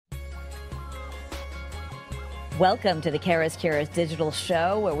Welcome to the Kara's Cures digital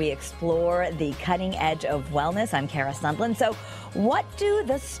show, where we explore the cutting edge of wellness. I'm Kara Sundlun. So what do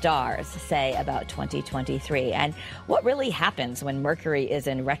the stars say about 2023? And what really happens when Mercury is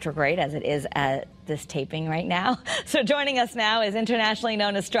in retrograde, as it is at this taping right now? So joining us now is internationally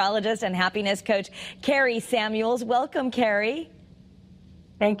known astrologist and happiness coach, Carrie Samuels. Welcome, Carrie.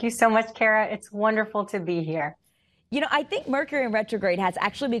 Thank you so much, Kara. It's wonderful to be here. You know, I think Mercury in retrograde has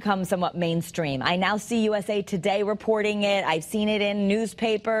actually become somewhat mainstream. I now see USA Today reporting it. I've seen it in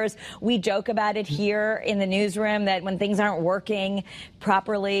newspapers. We joke about it here in the newsroom that when things aren't working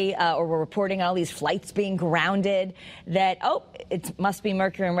properly or we're reporting all these flights being grounded, that, oh, it must be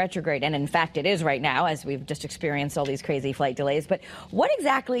Mercury in retrograde. And in fact, it is right now, as we've just experienced all these crazy flight delays. But what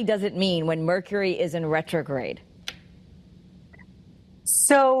exactly does it mean when Mercury is in retrograde?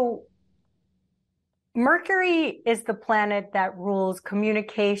 So Mercury is the planet that rules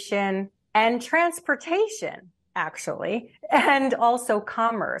communication and transportation, actually, and also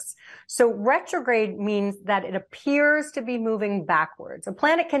commerce. So retrograde means that it appears to be moving backwards. A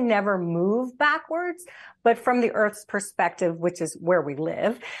planet can never move backwards, but from the Earth's perspective, which is where we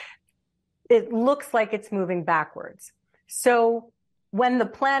live, it looks like it's moving backwards. So when the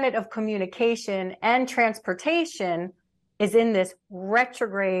planet of communication and transportation is in this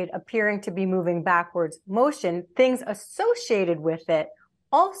retrograde, appearing to be moving backwards motion, things associated with it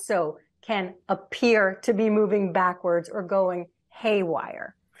also can appear to be moving backwards or going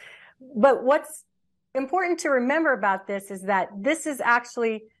haywire. But what's important to remember about this is that this is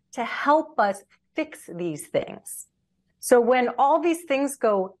actually to help us fix these things. So when all these things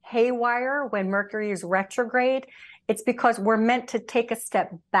go haywire, when Mercury is retrograde, it's because we're meant to take a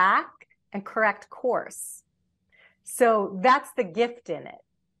step back and correct course. So that's the gift in it,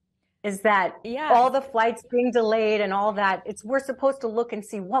 is that all the flights being delayed and all that, we're supposed to look and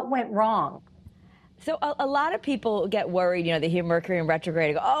see what went wrong. So a lot of people get worried, you know, they hear Mercury in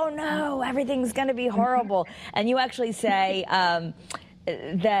retrograde, and go, oh no, everything's going to be horrible. And you actually say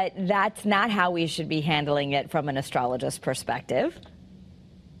that that's not how we should be handling it from an astrologist perspective.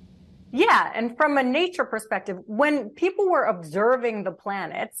 Yeah, and from a nature perspective, when people were observing the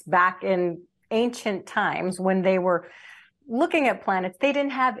planets back in ancient times, when they were looking at planets, they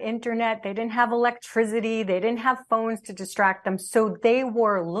didn't have internet, they didn't have electricity, they didn't have phones to distract them. So they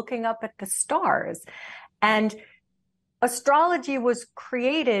were looking up at the stars. And astrology was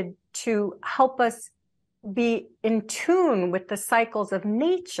created to help us be in tune with the cycles of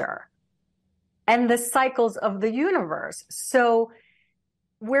nature and the cycles of the universe. So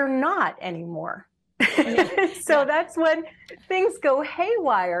we're not anymore. So that's when things go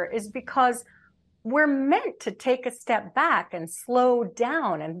haywire, is because we're meant to take a step back and slow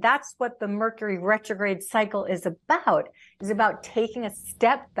down. And that's what the Mercury retrograde cycle is about taking a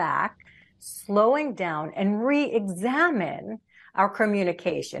step back, slowing down, and re-examine our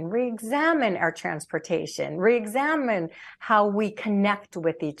communication, re-examine our transportation, re-examine how we connect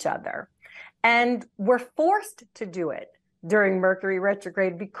with each other. And we're forced to do it during Mercury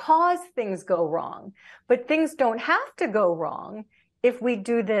retrograde because things go wrong. But things don't have to go wrong if we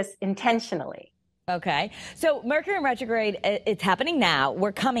do this intentionally. Okay. So Mercury in retrograde, it's happening now.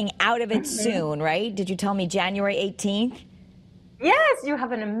 We're coming out of it soon, right? Did you tell me January 18th? Yes, you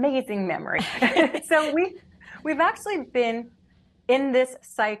have an amazing memory. So we've actually been in this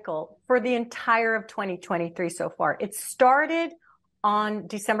cycle for the entire of 2023 so far. It started on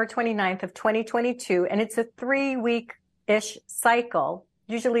December 29th of 2022, and it's a 3-week-ish cycle,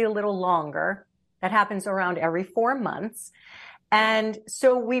 usually a little longer, that happens around every 4 months. And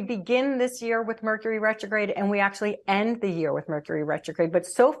so we begin this year with Mercury retrograde, and we actually end the year with Mercury retrograde. But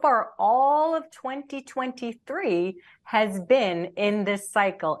so far, all of 2023 has been in this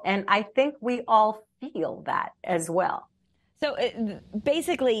cycle. And I think we all feel that as well. So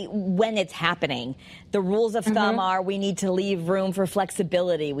basically, when it's happening, the rules of thumb are we need to leave room for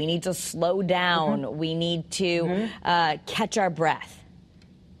flexibility. We need to slow down. We need to catch our breath.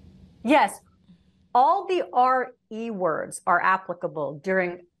 Yes. All the RE words are applicable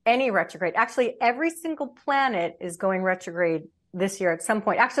during any retrograde. Actually, every single planet is going retrograde this year at some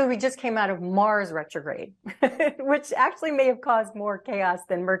point. Actually, we just came out of Mars retrograde, which actually may have caused more chaos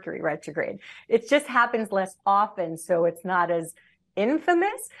than Mercury retrograde. It just happens less often, so it's not as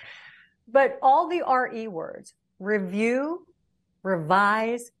infamous. But all the RE words, review,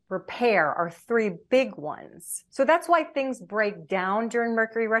 revise, repair, are 3 big ones. So that's why things break down during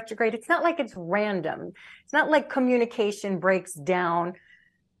Mercury retrograde. It's not like it's random. It's not like communication breaks down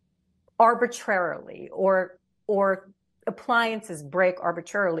arbitrarily or appliances break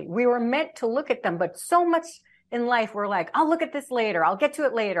arbitrarily. We were meant to look at them, but so much in life, we're like, I'll look at this later. I'll get to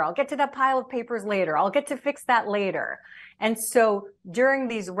it later. I'll get to that pile of papers later. I'll get to fix that later. And so during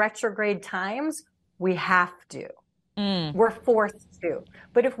these retrograde times, we have to. We're forced to.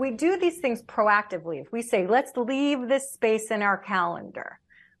 But if we do these things proactively, if we say, let's leave this space in our calendar,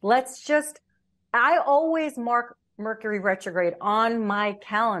 I always mark Mercury retrograde on my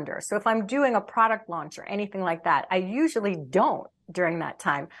calendar. So if I'm doing a product launch or anything like that, I usually don't during that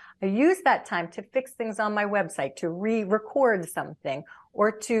time. I use that time to fix things on my website, to re-record something,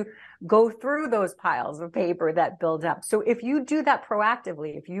 or to go through those piles of paper that build up. So if you do that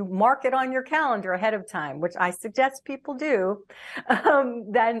proactively, if you mark it on your calendar ahead of time, which I suggest people do,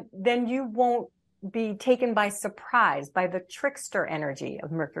 then you won't be taken by surprise by the trickster energy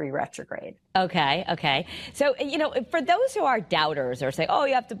of Mercury retrograde. Okay. So, for those who are doubters or say, oh,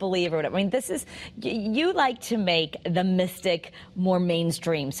 you have to believe or whatever, I mean, you like to make the mystic more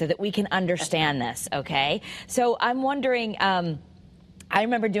mainstream so that we can understand this, okay? So I'm wondering, I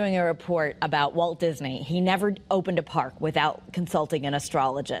remember doing a report about Walt Disney. He never opened a park without consulting an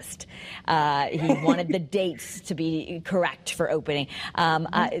astrologist. He wanted the dates to be correct for opening.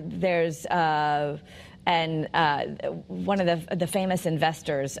 There's one of the famous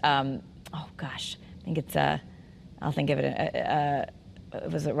investors. I think it's I'll think of it.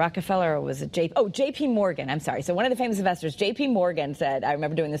 Was it Rockefeller or was it J.P. Morgan? I'm sorry. So one of the famous investors, J.P. Morgan, said, I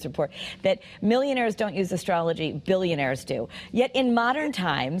remember doing this report, that millionaires don't use astrology, billionaires do. Yet in modern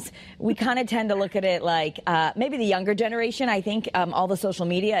times, we kind of tend to look at it like maybe the younger generation. I think all the social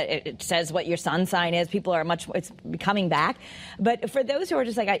media, it says what your sun sign is. People are it's coming back. But for those who are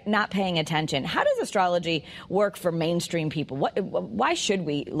just like not paying attention, how does astrology work for mainstream people? Why should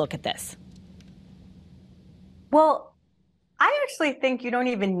we look at this? Well, I actually think you don't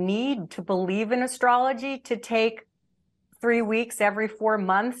even need to believe in astrology to take 3 weeks every 4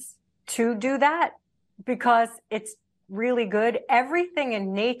 months to do that, because it's really good. Everything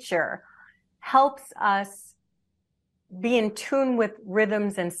in nature helps us be in tune with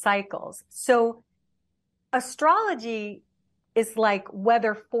rhythms and cycles. So astrology is like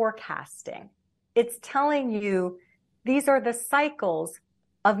weather forecasting. It's telling you these are the cycles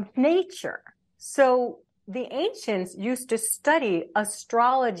of nature. So the ancients used to study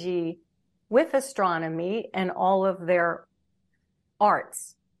astrology with astronomy and all of their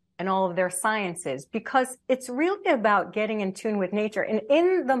arts and all of their sciences, because it's really about getting in tune with nature. And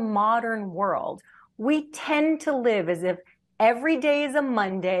in the modern world, we tend to live as if every day is a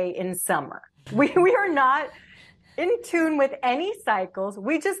Monday in summer. We are not in tune with any cycles.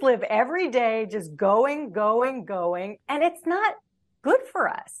 We just live every day just going. And it's not good for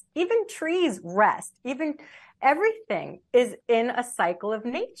us. Even trees rest. Even everything is in a cycle of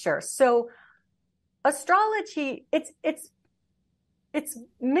nature. So astrology, it's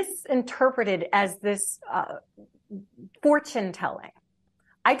misinterpreted as this fortune telling.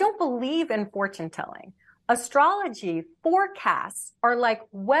 I don't believe in fortune telling. Astrology forecasts are like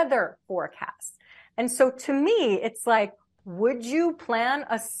weather forecasts. And so to me, it's like, would you plan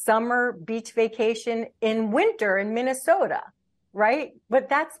a summer beach vacation in winter in Minnesota? Right? But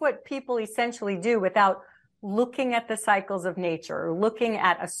that's what people essentially do without looking at the cycles of nature, or looking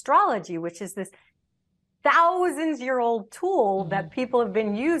at astrology, which is this thousands-year-old tool that people have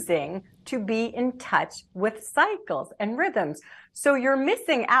been using to be in touch with cycles and rhythms. So you're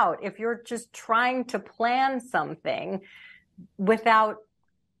missing out if you're just trying to plan something without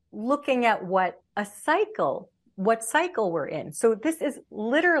looking at what cycle we're in. So this is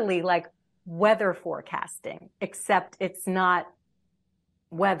literally like weather forecasting, except it's not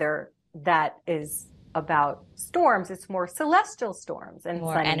weather that is about storms. It's more celestial storms and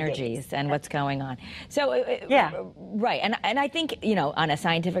more sunny energies days. And what's going on. So right. And I think, on a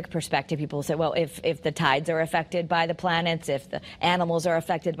scientific perspective, people say, well, if the tides are affected by the planets, if the animals are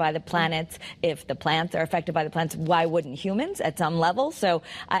affected by the planets, if the plants are affected by the planets, why wouldn't humans at some level? So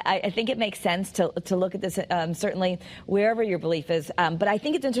I think it makes sense to look at this, certainly wherever your belief is. But I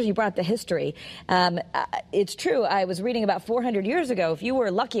think it's interesting you brought up the history. It's true. I was reading about 400 years ago, if you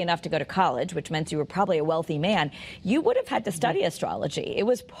were lucky enough to go to college, which meant you were probably a wealthy man, you would have had to study astrology. It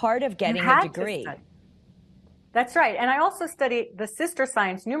was part of getting a degree. That's right. And I also studied the sister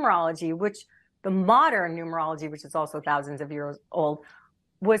science numerology, which the modern numerology, which is also thousands of years old,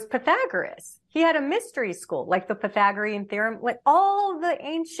 was Pythagoras. He had a mystery school, like the Pythagorean theorem. Like all the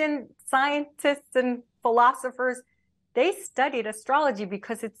ancient scientists and philosophers, they studied astrology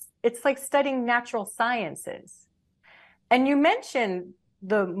because it's like studying natural sciences. And you mentioned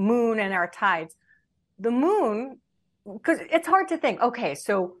the moon and our tides. The moon, because it's hard to think, okay,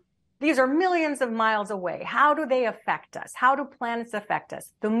 so these are millions of miles away. How do they affect us? How do planets affect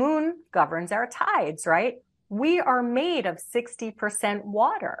us? The moon governs our tides, right? we are made of 60%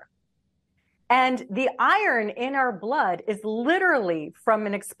 water. And the iron in our blood is literally from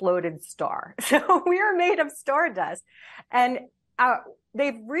an exploded star. So we are made of stardust. And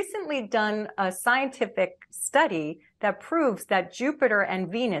they've recently done a scientific study that proves that Jupiter and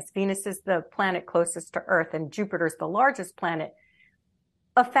Venus is the planet closest to Earth, and Jupiter is the largest planet,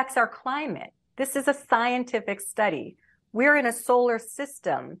 affects our climate. This is a scientific study. We're in a solar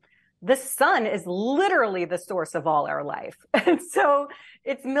system. The sun is literally the source of all our life. And so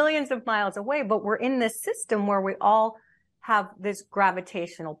it's millions of miles away, but we're in this system where we all have this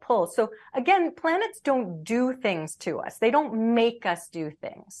gravitational pull. So again, planets don't do things to us. They don't make us do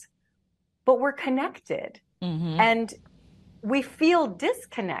things, but we're connected. Mm-hmm. And we feel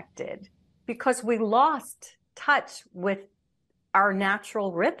disconnected because we lost touch with our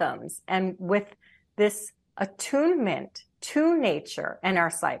natural rhythms and with this attunement to nature and our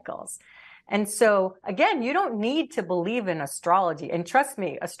cycles. And so again, you don't need to believe in astrology. And trust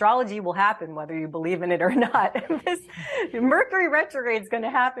me, astrology will happen whether you believe in it or not. This Mercury retrograde is going to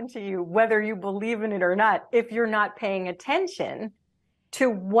happen to you whether you believe in it or not, if you're not paying attention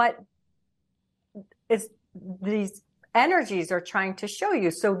to what is these energies are trying to show you.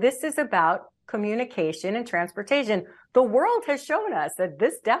 So this is about communication and transportation. The world has shown us that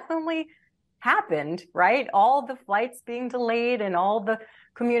this definitely happened, right? All the flights being delayed and all the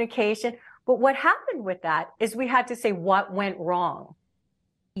communication. But what happened with that is we had to say what went wrong.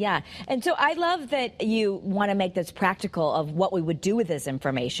 Yeah. And so I love that you want to make this practical of what we would do with this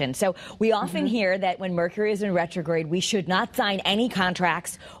information. So we often hear that when Mercury is in retrograde, we should not sign any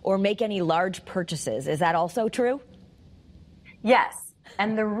contracts or make any large purchases. Is that also true? Yes.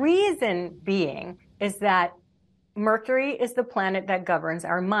 And the reason being is that Mercury is the planet that governs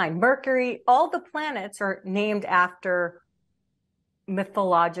our mind. Mercury, all the planets are named after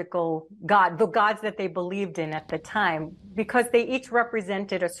mythological god, the gods that they believed in at the time, because they each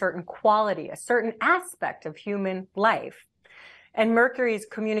represented a certain quality, a certain aspect of human life. And Mercury's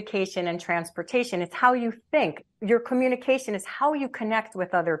communication and transportation. It's how you think. Your communication is how you connect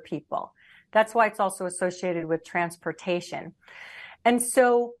with other people. That's why it's also associated with transportation. And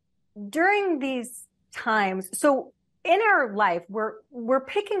so during these times, so in our life, we're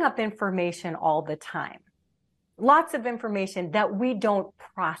picking up information all the time. Lots of information that we don't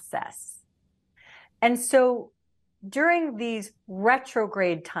process. And so during these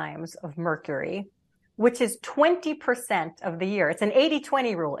retrograde times of Mercury, which is 20% of the year, it's an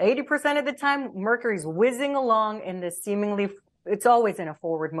 80-20 rule. 80% of the time, Mercury's whizzing along in this seemingly, it's always in a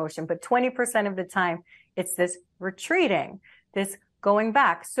forward motion, but 20% of the time, it's this retreating, this going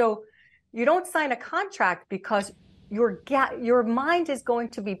back. So you don't sign a contract because your mind is going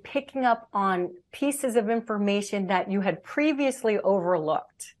to be picking up on pieces of information that you had previously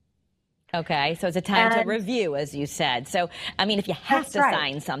overlooked. Okay, so it's a time to review, as you said. So, I mean, if you have to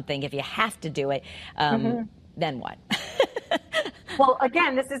sign something, if you have to do it, then what? Well,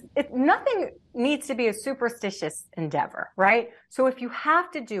 again, nothing needs to be a superstitious endeavor, right? So if you have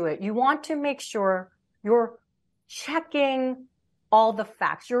to do it, you want to make sure you're checking all the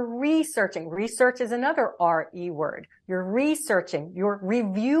facts. You're researching. Research is another R-E word. You're researching. You're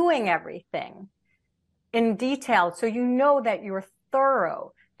reviewing everything in detail so you know that you're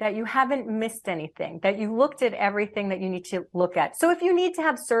thorough, that you haven't missed anything, that you looked at everything that you need to look at. So if you need to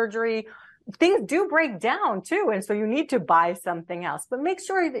have surgery, things do break down too. And so you need to buy something else. But make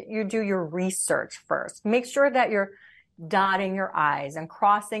sure that you do your research first. Make sure that you're dotting your I's and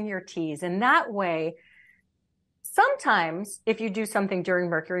crossing your T's. And that way, sometimes if you do something during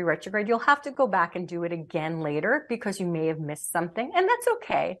Mercury retrograde, you'll have to go back and do it again later because you may have missed something. And that's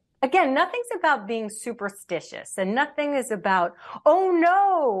okay. Again, nothing's about being superstitious and nothing is about, oh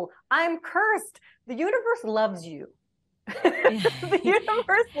no, I'm cursed. The universe loves you. The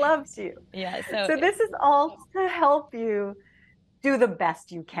universe loves you. Yeah. So this is all to help you do the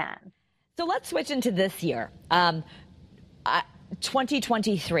best you can. So let's switch into this year.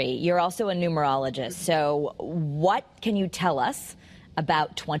 2023, you're also a numerologist. So what can you tell us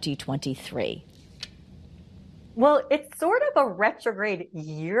about 2023? Well, it's sort of a retrograde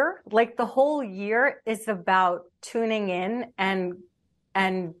year. Like the whole year is about tuning in and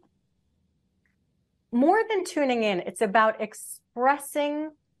more than tuning in, it's about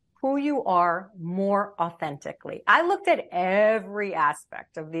expressing who you are more authentically. I looked at every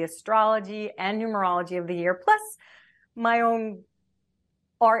aspect of the astrology and numerology of the year, plus my own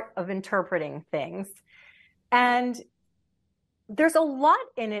art of interpreting things. And there's a lot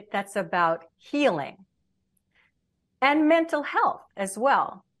in it that's about healing and mental health as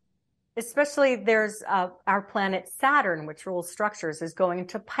well. Especially there's our planet Saturn, which rules structures, is going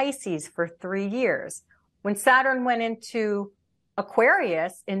into Pisces for 3 years. when Saturn went into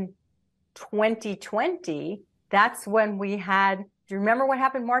Aquarius in 2020, that's when we had, do you remember what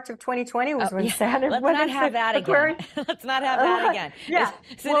happened March of 2020 was when Saturn Let's went not into have that Aquarius? again. Let's not have that again. Yeah.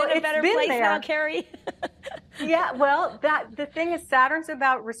 Is it in a better place now, Carrie? Yeah, well, the thing is, Saturn's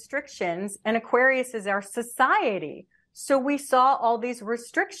about restrictions and Aquarius is our society. So we saw all these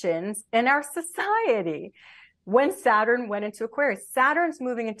restrictions in our society when Saturn went into Aquarius. Saturn's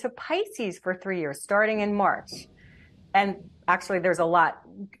moving into Pisces for 3 years, starting in March. And actually, there's a lot.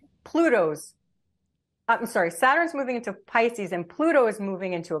 Saturn's moving into Pisces and Pluto is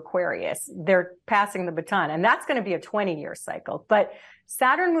moving into Aquarius. They're passing the baton, and that's going to be a 20-year cycle. But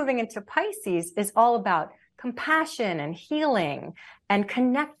Saturn moving into Pisces is all about compassion and healing and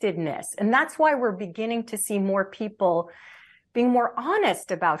connectedness. And that's why we're beginning to see more people being more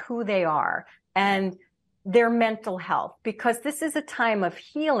honest about who they are and their mental health, because this is a time of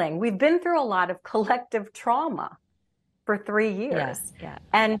healing. We've been through a lot of collective trauma for 3 years. Yeah.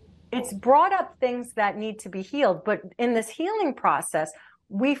 And it's brought up things that need to be healed. But in this healing process,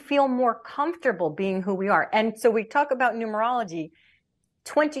 we feel more comfortable being who we are. And so we talk about numerology.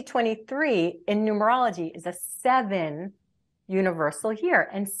 2023 in numerology is a 7 universal year.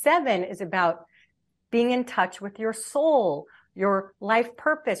 And 7 is about being in touch with your soul, your life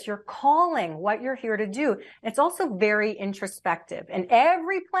purpose, your calling, what you're here to do. It's also very introspective. And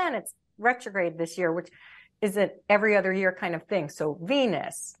every planet's retrograde this year, which is an every other year kind of thing. So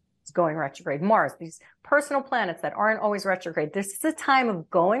Venus is going retrograde, Mars, these personal planets that aren't always retrograde. This is a time of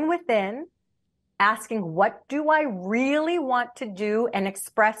going within, asking, what do I really want to do and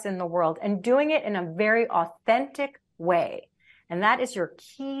express in the world, and doing it in a very authentic way. And that is your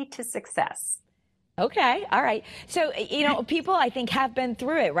key to success. Okay. All right. So, people, I think, have been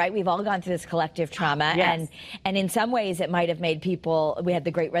through it, right? We've all gone through this collective trauma. Yes. And in some ways, it might have made people, we had the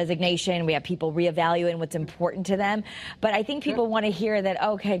Great Resignation, we have people reevaluating what's important to them. But I think people want to hear that,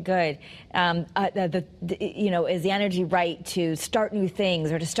 okay, good. Is the energy right to start new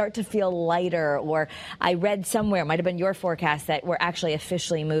things or to start to feel lighter? Or I read somewhere, it might have been your forecast, that we're actually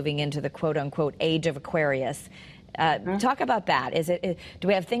officially moving into the quote unquote age of Aquarius. Talk about that. Do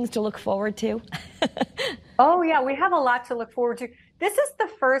we have things to look forward to? Oh, yeah, we have a lot to look forward to. This is the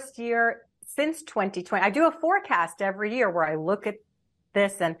first year since 2020. I do a forecast every year where I look at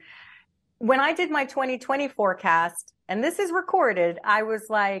this. And when I did my 2020 forecast, and this is recorded, I was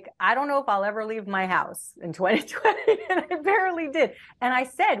like, I don't know if I'll ever leave my house in 2020. And I barely did. And I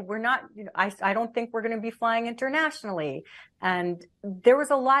said, I don't think we're going to be flying internationally. And there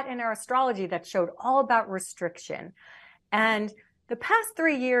was a lot in our astrology that showed all about restriction. And the past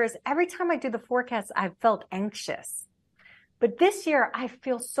 3 years, every time I do the forecast, I've felt anxious. But this year, I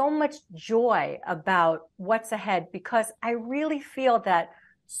feel so much joy about what's ahead, because I really feel that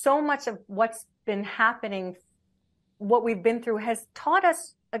so much of what's been happening, what we've been through, has taught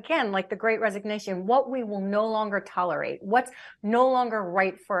us, again, like the Great Resignation, what we will no longer tolerate, what's no longer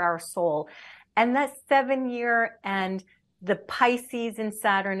right for our soul. And that 7-year and the Pisces and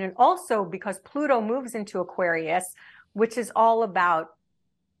Saturn, and also because Pluto moves into Aquarius, which is all about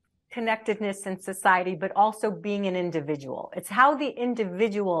connectedness in society, but also being an individual. It's how the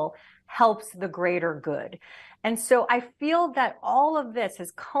individual helps the greater good. And so I feel that all of this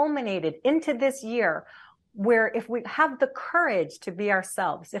has culminated into this year where if we have the courage to be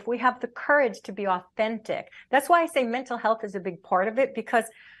ourselves, if we have the courage to be authentic, that's why I say mental health is a big part of it, because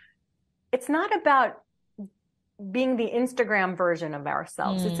it's not about being the Instagram version of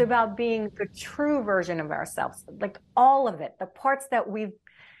ourselves. It's about being the true version of ourselves, like all of it, the parts that we've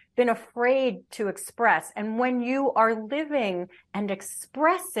been afraid to express. And when you are living and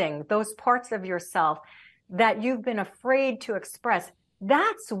expressing those parts of yourself that you've been afraid to express,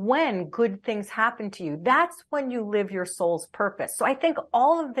 that's when good things happen to you. That's when you live your soul's purpose. So I think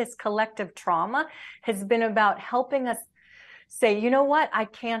all of this collective trauma has been about helping us say, you know what? I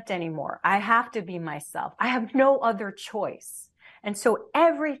can't anymore. I have to be myself. I have no other choice. And so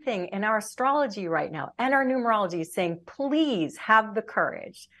everything in our astrology right now and our numerology is saying, please have the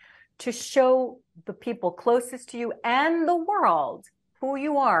courage to show the people closest to you and the world who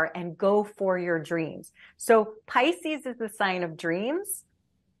you are and go for your dreams. So Pisces is the sign of dreams,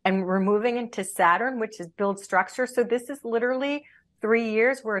 and we're moving into Saturn, which is build structure. So this is literally 3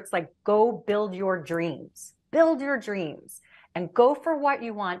 years where it's like, go build your dreams, and go for what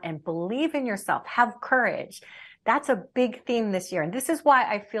you want and believe in yourself. Have courage. That's a big theme this year. And this is why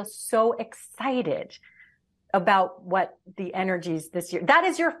I feel so excited about what the energies this year. That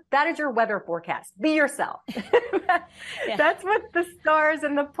is your weather forecast. Be yourself. That's what the stars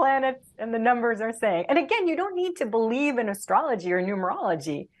and the planets and the numbers are saying. And again, you don't need to believe in astrology or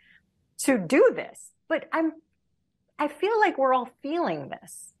numerology to do this. but I feel like we're all feeling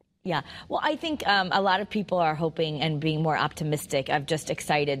this. Yeah. Well, I think a lot of people are hoping and being more optimistic. I'm just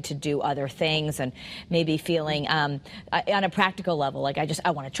excited to do other things and maybe feeling on a practical level, like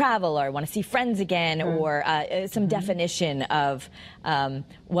I want to travel or I want to see friends again or some definition of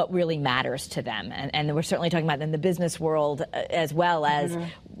what really matters to them. And we're certainly talking about in the business world as well as,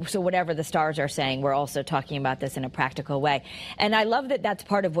 so whatever the stars are saying, we're also talking about this in a practical way. And I love that that's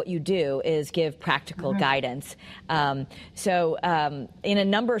part of what you do is give practical guidance. So in a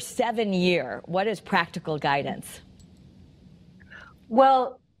number 7 year, what is practical guidance?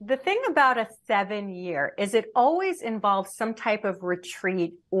 Well, the thing about a 7 year is it always involves some type of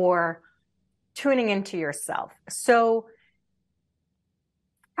retreat or tuning into yourself. So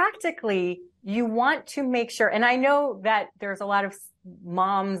practically, you want to make sure, and I know that there's a lot of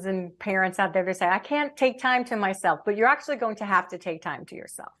moms and parents out there that say, I can't take time to myself, but you're actually going to have to take time to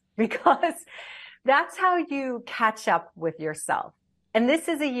yourself because that's how you catch up with yourself. And this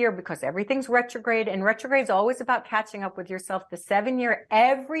is a year because everything's retrograde, and retrograde is always about catching up with yourself. The 7 year,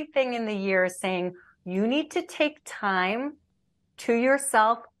 everything in the year is saying you need to take time to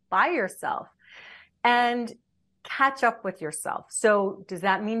yourself, by yourself, and catch up with yourself. So does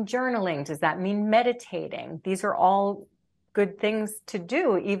that mean journaling? Does that mean meditating? These are all good things to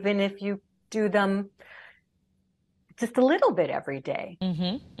do, even if you do them just a little bit every day.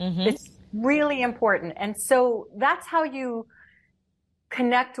 It's really important. And so that's how you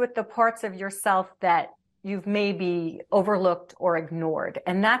connect with the parts of yourself that you've maybe overlooked or ignored.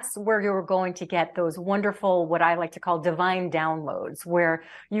 And that's where you're going to get those wonderful, what I like to call divine downloads, where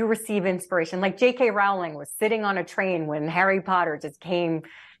you receive inspiration. Like J.K. Rowling was sitting on a train when Harry Potter just came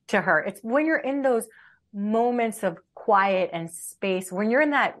to her. It's when you're in those moments of quiet and space, when you're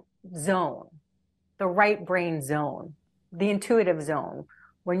in that zone, the right brain zone, the intuitive zone,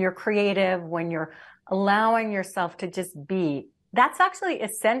 when you're creative, when you're allowing yourself to just be, that's actually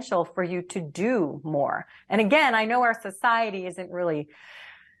essential for you to do more. And again, I know our society isn't really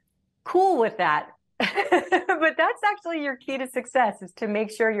cool with that, but that's actually your key to success, is to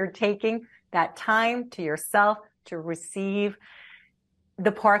make sure you're taking that time to yourself to receive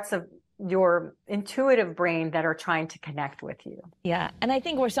the parts of your intuitive brain that are trying to connect with you. Yeah. And I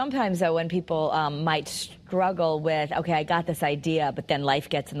think we're sometimes, though, when people might struggle with, okay, I got this idea, but then life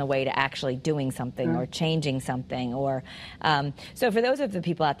gets in the way to actually doing something or changing something. Or so for those of the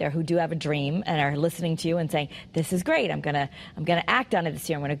people out there who do have a dream and are listening to you and saying, this is great, I'm gonna act on it this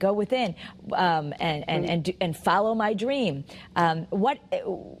year, I'm gonna go within and follow my dream.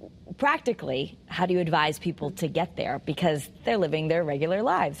 Practically, how do you advise people to get there? Because they're living their regular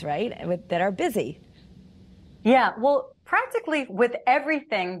lives, right? That are busy. Yeah, well, practically with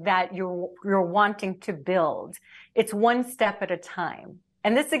everything that you're wanting to build, it's one step at a time.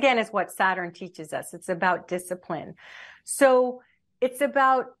 And this, again, is what Saturn teaches us. It's about discipline. So it's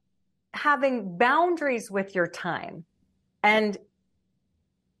about having boundaries with your time and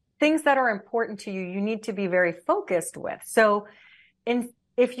things that are important to you, you need to be very focused with. So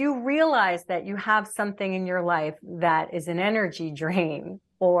if you realize that you have something in your life that is an energy drain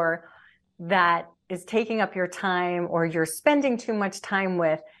or that is taking up your time or you're spending too much time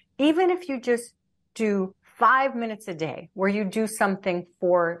with, even if you just do 5 minutes a day where you do something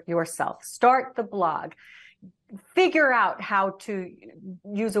for yourself, start the blog, figure out how to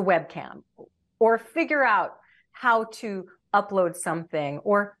use a webcam or figure out how to upload something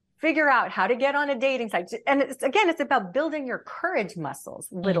or figure out how to get on a dating site. And it's about building your courage muscles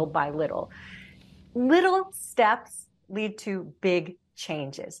little by little. Little steps lead to big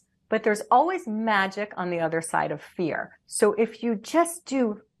changes, but there's always magic on the other side of fear. So if you just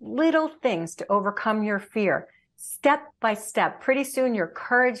do little things to overcome your fear, step by step, pretty soon your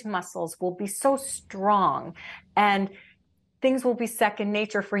courage muscles will be so strong and things will be second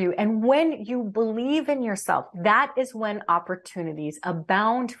nature for you. And when you believe in yourself, that is when opportunities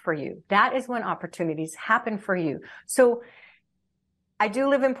abound for you. That is when opportunities happen for you. So I do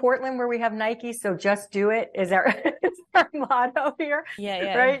live in Portland where we have Nike. So just do it is our motto here.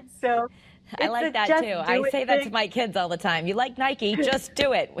 Yeah. Right. So I like that too. I say that to my kids all the time. You like Nike, just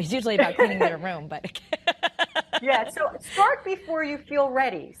do it. It's usually about cleaning their room, but yeah. So start before you feel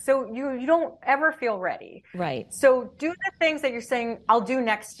ready. So you don't ever feel ready. Right. So do the things that you're saying, I'll do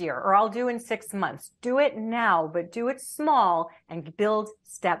next year or I'll do in 6 months. Do it now, but do it small and build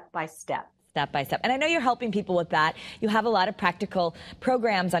step by step. Step by step. And I know you're helping people with that. You have a lot of practical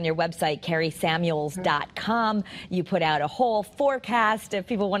programs on your website, CarrieSamuels.com. You put out a whole forecast if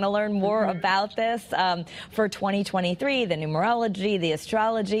people want to learn more about this for 2023, the numerology, the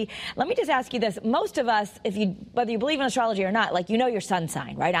astrology. Let me just ask you this. Most of us, whether you believe in astrology or not, like, you know your sun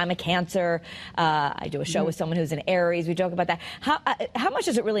sign, right? I'm a Cancer. I do a show with someone who's an Aries. We joke about that. How much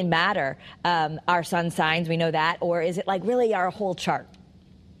does it really matter, our sun signs? We know that. Or is it like really our whole chart?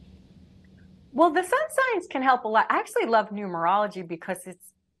 Well, the sun signs can help a lot. I actually love numerology because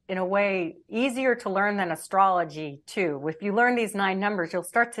it's, in a way, easier to learn than astrology, too. If you learn these 9 numbers, you'll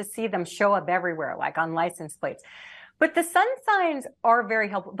start to see them show up everywhere, like on license plates. But the sun signs are very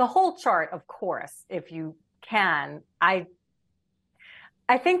helpful. The whole chart, of course, if you can. I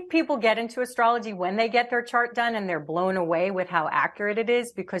think people get into astrology when they get their chart done and they're blown away with how accurate it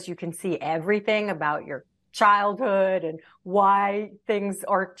is, because you can see everything about your childhood and why things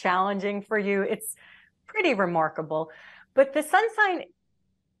are challenging for you. It's pretty remarkable. But the sun sign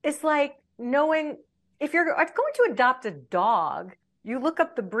is like knowing if you're going to adopt a dog, you look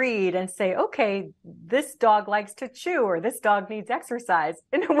up the breed and say, okay, this dog likes to chew, or this dog needs exercise.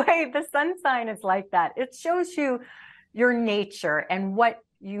 In a way, the sun sign is like that. It shows you your nature and what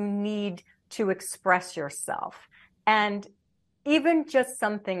you need to express yourself. And even just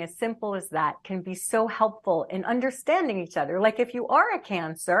something as simple as that can be so helpful in understanding each other. Like if you are a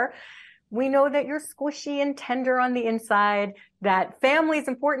Cancer, we know that you're squishy and tender on the inside, that family is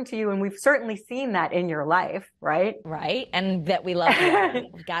important to you, and we've certainly seen that in your life, right? Right, and that we love water.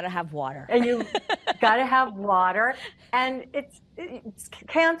 We've got to have water. And you got to have water. And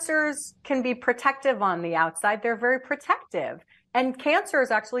Cancers can be protective on the outside. They're very protective. And Cancer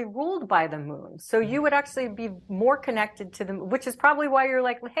is actually ruled by the moon. So you would actually be more connected to them, which is probably why you're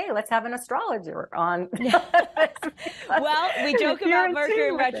like, hey, let's have an astrologer on. Well, we joke about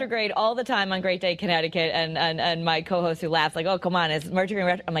Mercury retrograde all the time on Great Day Connecticut, and my co-host who laughs like, oh, come on, is Mercury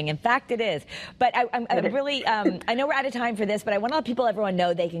retrograde? I'm like, in fact, it is. But I'm really, I know we're out of time for this, but I want to let everyone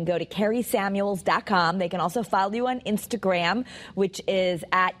know they can go to CarrieSamuels.com. They can also follow you on Instagram, which is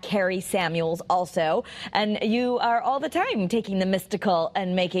at Carrie Samuels also. And you are all the time taking the mystical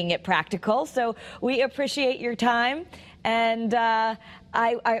and making it practical. So we appreciate your time. And I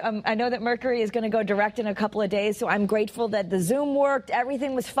know that Mercury is going to go direct in a couple of days, so I'm grateful that the Zoom worked,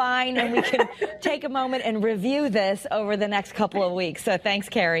 everything was fine, and we can take a moment and review this over the next couple of weeks. So thanks,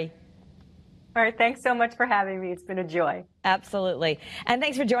 Carrie. All right. Thanks so much for having me. It's been a joy. Absolutely. And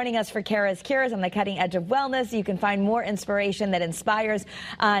thanks for joining us for Kara's Cures on the Cutting Edge of Wellness. You can find more inspiration that inspires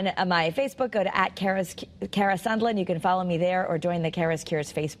on my Facebook. Go to @Kara Sundlin. You can follow me there or join the Kara's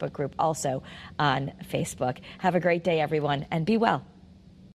Cures Facebook group also on Facebook. Have a great day, everyone, and be well.